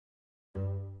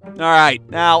Alright,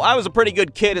 now, I was a pretty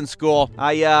good kid in school.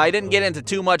 I didn't get into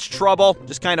too much trouble,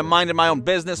 just kind of minded my own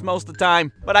business most of the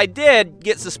time. But I did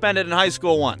get suspended in high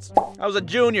school once. I was a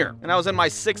junior, and I was in my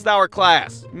 6th-hour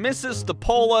class, Mrs.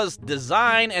 Stopola's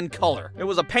Design and Color. It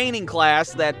was a painting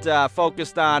class that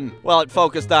focused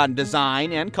on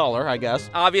design and color, I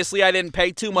guess. Obviously, I didn't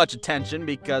pay too much attention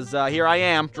because here I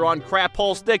am, drawing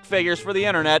crap-hole stick figures for the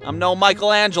internet. I'm no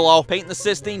Michelangelo, painting the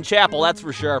Sistine Chapel, that's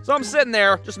for sure. So I'm sitting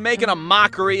there, just making a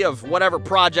mockery of whatever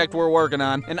project we're working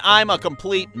on, and I'm a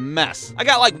complete mess. I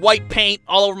got like white paint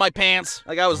all over my pants,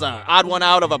 like I was an odd one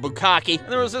out of a bukkake.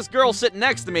 And there was this girl sitting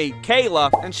next to me,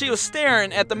 Kayla, and she was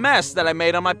staring at the mess that I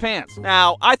made on my pants.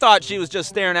 Now, I thought she was just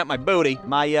staring at my booty,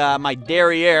 my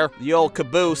derriere, the old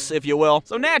caboose, if you will.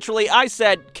 So naturally, I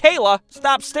said, Kayla,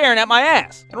 stop staring at my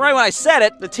ass. And right when I said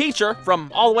it, the teacher,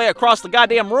 from all the way across the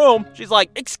goddamn room, she's like,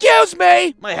 excuse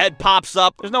me! My head pops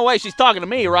up. There's no way she's talking to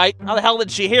me, right? How the hell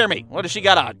did she hear me? What, does she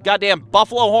got a goddamn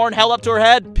buffalo horn held up to her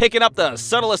head, picking up the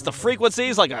subtlest of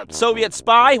frequencies like a Soviet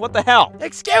spy? What the hell?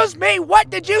 Excuse me, what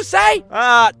did you say?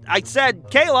 I said,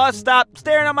 Kayla, stop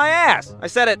staring at my ass. I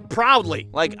said it proudly,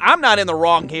 like I'm not in the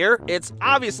wrong here. It's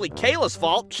obviously Kayla's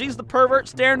fault. She's the pervert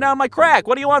staring down my crack.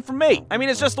 What do you want from me? I mean,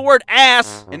 it's just the word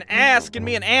ass. An ass can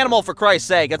be an animal, for Christ's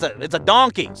sake. It's a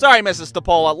donkey. Sorry, Mrs.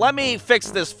 Stopola. Let me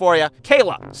fix this for you.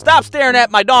 Kayla, stop staring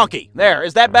at my donkey. There,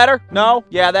 is that better? No?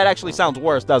 Yeah, that actually sounds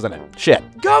worse, doesn't it? Shit.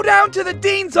 Go down to the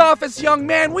dean's office, young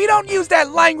man. We don't use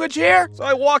that language here. So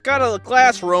I walk out of the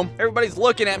classroom. Everybody's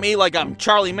looking at me like I'm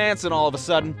Charlie Manson all of a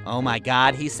sudden. Oh my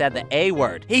God, he said the A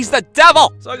word. He's the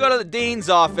devil! So I go to the dean's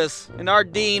office, and our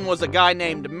dean was a guy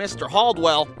named Mr.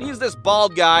 Haldwell. He's this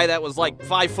bald guy that was like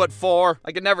 5'4".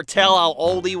 I could never tell how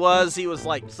old he was. He was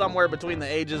like somewhere between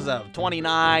the ages of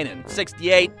 29 and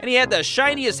 68, and he had the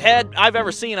shiniest head I've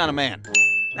ever seen on a man.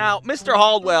 Now, Mr.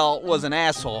 Haldwell was an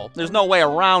asshole. There's no way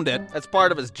around it. That's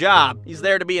part of his job. He's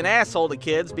there to be an asshole to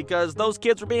kids because those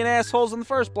kids were being assholes in the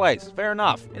first place. Fair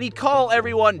enough. And he'd call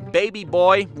everyone baby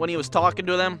boy when he was talking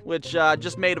to them, which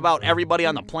just made about everybody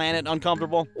on the planet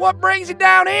uncomfortable. What brings you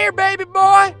down here, baby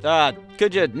boy?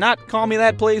 Could you not call me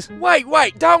that, please?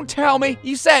 Wait, don't tell me.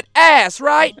 You said ass,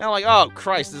 right? And I'm like, oh,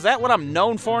 Christ, is that what I'm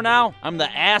known for now? I'm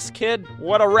the ass kid?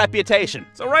 What a reputation.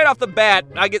 So right off the bat,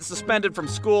 I get suspended from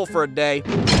school for a day.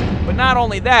 But not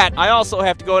only that, I also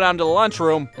have to go down to the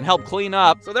lunchroom and help clean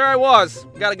up. So there I was,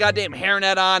 got a goddamn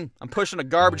hairnet on, I'm pushing a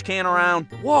garbage can around.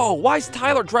 Whoa, why's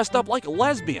Tyler dressed up like a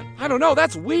lesbian? I don't know,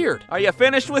 that's weird. Are you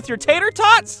finished with your tater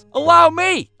tots? Allow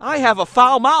me. I have a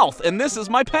foul mouth, and this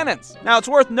is my penance. Now, it's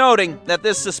worth noting that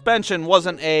this suspension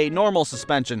wasn't a normal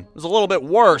suspension. It was a little bit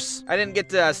worse. I didn't get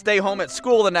to stay home at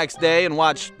school the next day and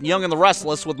watch Young and the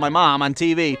Restless with my mom on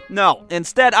TV. No,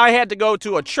 instead I had to go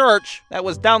to a church that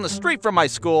was down the street from my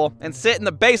school and sit in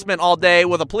the basement all day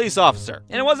with a police officer.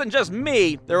 And it wasn't just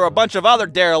me, there were a bunch of other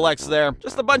derelicts there.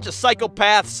 Just a bunch of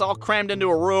psychopaths all crammed into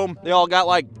a room. They all got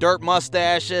like dirt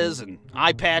mustaches and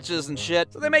eye patches and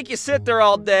shit. So they make you sit there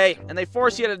all day, and they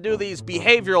force you to do these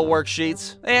behavioral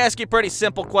worksheets. They ask you pretty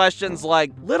simple questions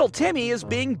like, little Timmy is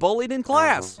being bullied in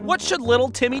class. What should little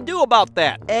Timmy do about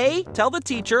that? A, tell the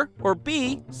teacher, or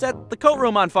B, set the coat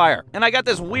room on fire. And I got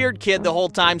this weird kid the whole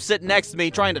time sitting next to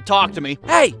me trying to talk to me.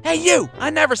 Hey you, I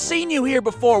never seen you here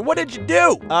before. What did you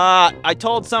do? I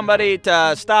told somebody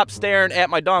to stop staring at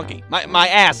my donkey. My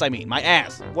ass, I mean, my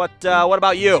ass. What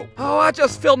about you? Oh, I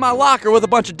just filled my locker with a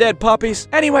bunch of dead puppies.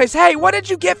 Anyways, hey, what did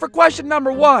you get for question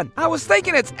number 1? I was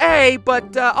thinking it's A,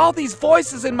 but all these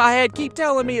voices in my head keep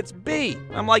telling me it's B.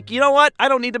 I'm like, you know what? I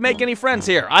don't need to make any friends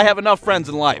here. I have enough friends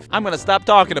in life. I'm gonna stop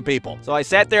talking to people. So I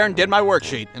sat there and did my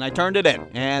worksheet, and I turned it in.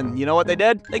 And you know what they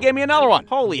did? They gave me another one.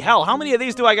 Holy hell, how many of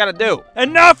these do I gotta do?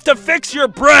 Enough to fix your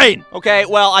brain! Okay,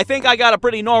 well, I think I got a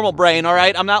pretty normal brain, all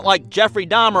right? I'm not like Jeffrey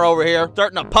Dahmer over here,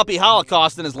 starting a puppy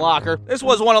holocaust in his locker. This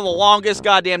was one of the longest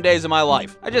goddamn days of my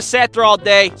life. I just sat there all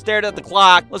day, stared at the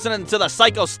clock, listening to the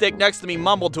psycho stick next to me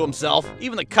mumble to himself.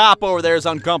 Even the cop over there is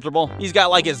uncomfortable. He's got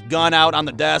like his gun out on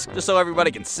the desk, just so everybody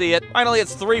can see it. Finally,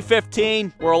 it's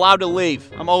 3:15. We're allowed to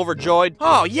leave. I'm overjoyed.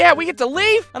 Oh yeah, we get to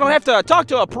leave? I don't have to talk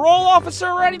to a parole officer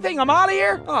or anything? I'm out of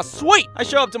here? Oh, sweet. I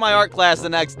show up to my art class the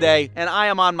next day, and I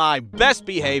am on my best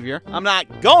behavior. I'm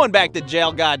not going back to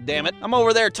jail, goddammit. I'm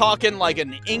over there talking like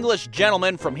an English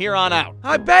gentleman from here on out.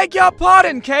 I beg your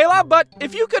pardon, Kayla, but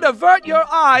if you could avert your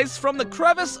eyes from the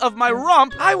crevice of my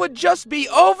rump, I would just be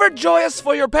overjoyous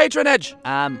for your patronage.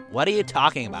 What are you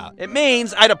talking about? It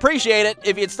means I'd appreciate it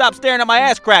if you'd stop staring at my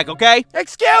ass crack, okay?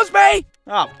 Excuse me?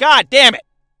 Oh, god damn it.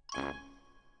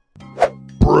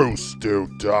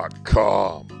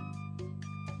 Brewstew.com